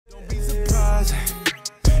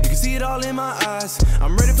it all in my eyes.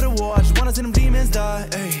 I'm ready for the war, I just wanna see them demons die.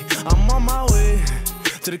 Hey, I'm on my way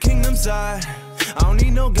to the kingdom side. I don't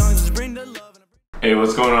need no guns, just bring the love. Hey,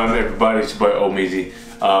 what's going on, everybody? It's your boy Omeezy.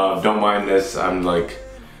 Don't mind this, I'm like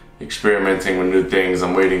experimenting with new things.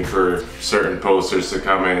 I'm waiting for certain posters to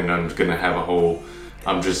come in. I'm gonna have a whole,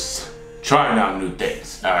 I'm just trying out new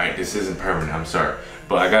things. Alright, this isn't permanent, I'm sorry.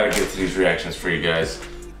 But I gotta get to these reactions for you guys.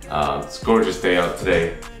 It's a gorgeous day out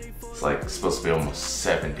today. It's like supposed to be almost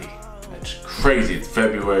 70. It's crazy. It's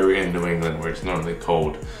February in New England where it's normally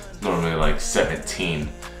cold. It's normally like 17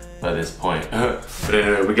 by this point. But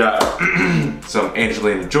anyway, we got some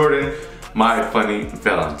Angelina Jordan, My Funny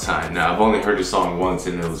Valentine. Now, I've only heard the song once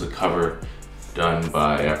and it was a cover done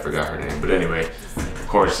by, I forgot her name. But anyway, of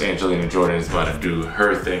course, Angelina Jordan is about to do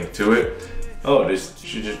her thing to it. Oh,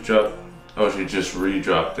 she just dropped, oh, she just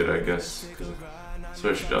re-dropped it, I guess. I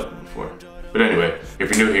swear she dropped it before. But anyway,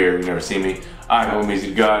 if you're new here, you've never seen me, I'm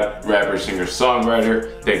Omeezy God, rapper, singer,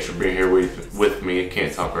 songwriter. Thanks for being here with me. I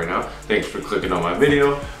can't talk right now. Thanks for clicking on my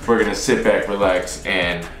video. We're gonna sit back, relax,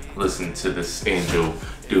 and listen to this angel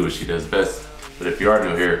do what she does best. But if you are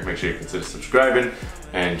new here, make sure you consider subscribing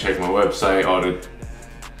and check my website. All the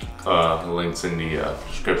links in the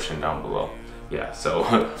description down below. Yeah, so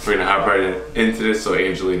we're gonna hop right into this. So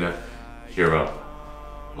Angelina, you're up.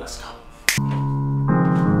 Let's go.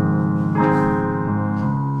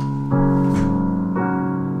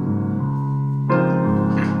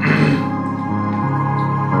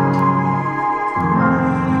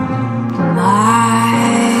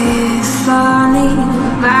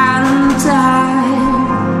 Valentine,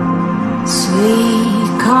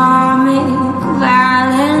 sweet calming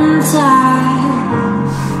Valentine,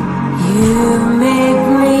 you make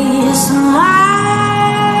me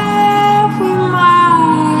smile with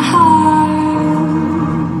my heart.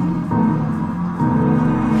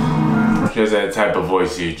 She has that type of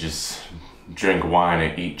voice you just drink wine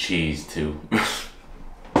and eat cheese to.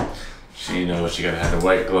 She, you know, she gotta have the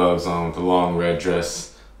white gloves on with the long red dress.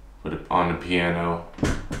 Put it on the piano.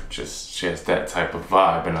 Just, she has that type of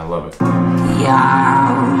vibe and I love it. You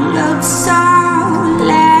look so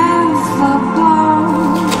laughable,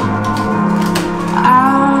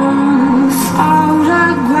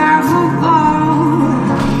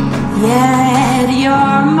 unphotographable, yet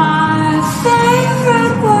you're my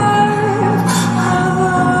favorite word of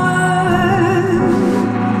art.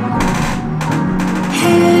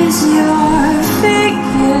 Is your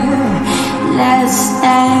figure less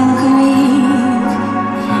than Greek?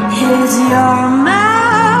 Is your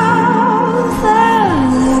mouth a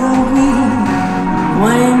little weak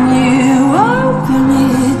when you open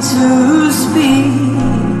it to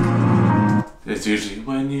speak? It's usually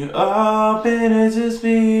when you open it to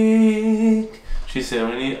speak. She said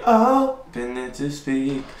when you open it to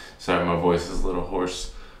speak. Sorry, my voice is a little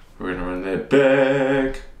hoarse. We're gonna run that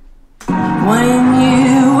back. When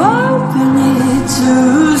you open it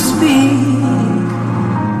to speak,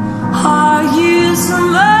 are you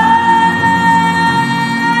smart?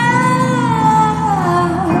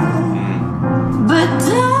 But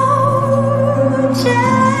don't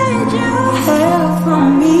change your hair from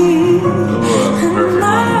me.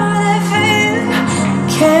 Not if you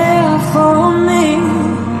care for me.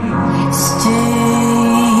 Stay,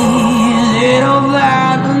 little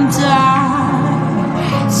Valentine.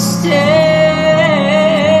 Stay.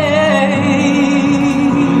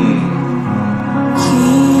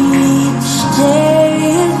 Each day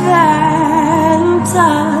is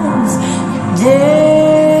Valentine's Day.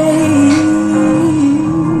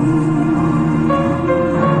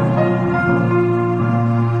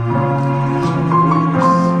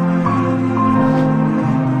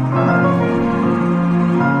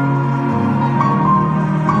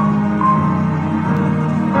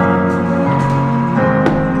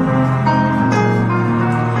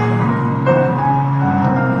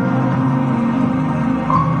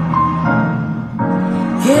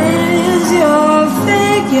 Is your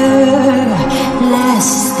figure less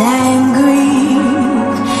than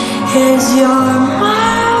Greek? Is your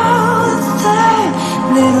mouth a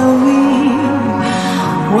little weak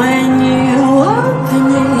when you open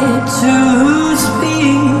it to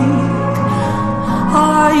speak?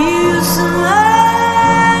 Are you smart?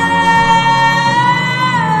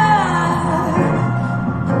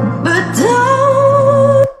 But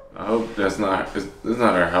don't. I hope that's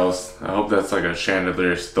not our house. I hope that's like a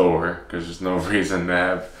chandelier store, because there's no reason to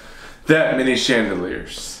have that many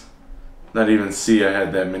chandeliers. Not even see I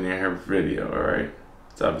had that many in her video, alright?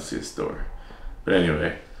 It's obviously a store. But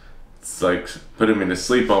anyway, it's like putting me to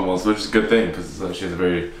sleep almost, which is a good thing, because she has a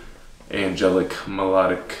very angelic,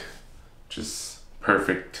 melodic, just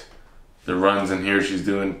perfect The runs in here she's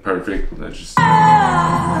doing perfect. Let's just. But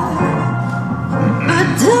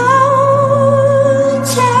don't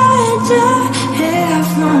change your hair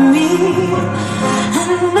for me.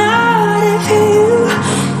 And not if you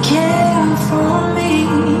care for me.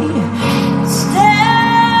 Stay,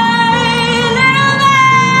 little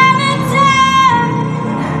Valentine.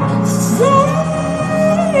 Stay.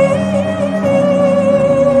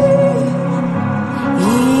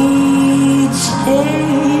 Each day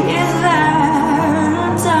is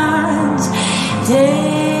Valentine's Day.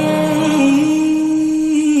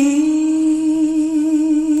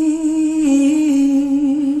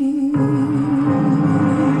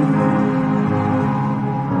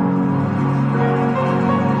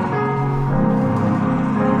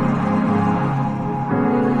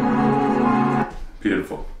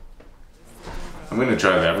 Beautiful. I'm gonna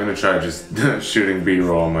try that. I'm gonna try just shooting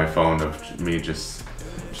B-roll on my phone of me just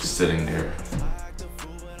sitting there.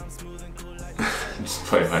 Just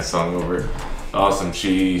play my song over. Awesome.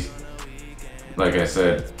 She, like I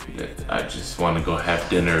said, I just want to go have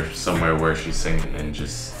dinner somewhere where she's singing and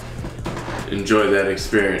just enjoy that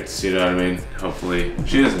experience, you know what I mean? Hopefully,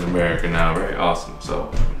 she is in America now, right? Awesome.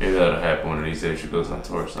 So maybe that'll happen one of these days. She goes on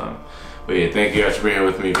tour or something. But yeah, thank you guys for being here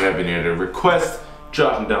with me. If you have any other requests,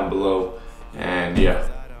 drop them down below. And yeah,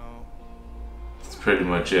 that's pretty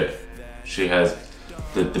much it. She has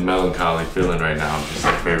the melancholy feeling right now. I'm just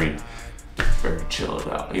like very chilled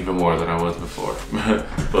out, even more than I was before.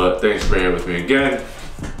 But thanks for being here with me again.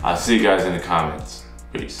 I'll see you guys in the comments.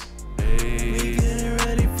 Peace.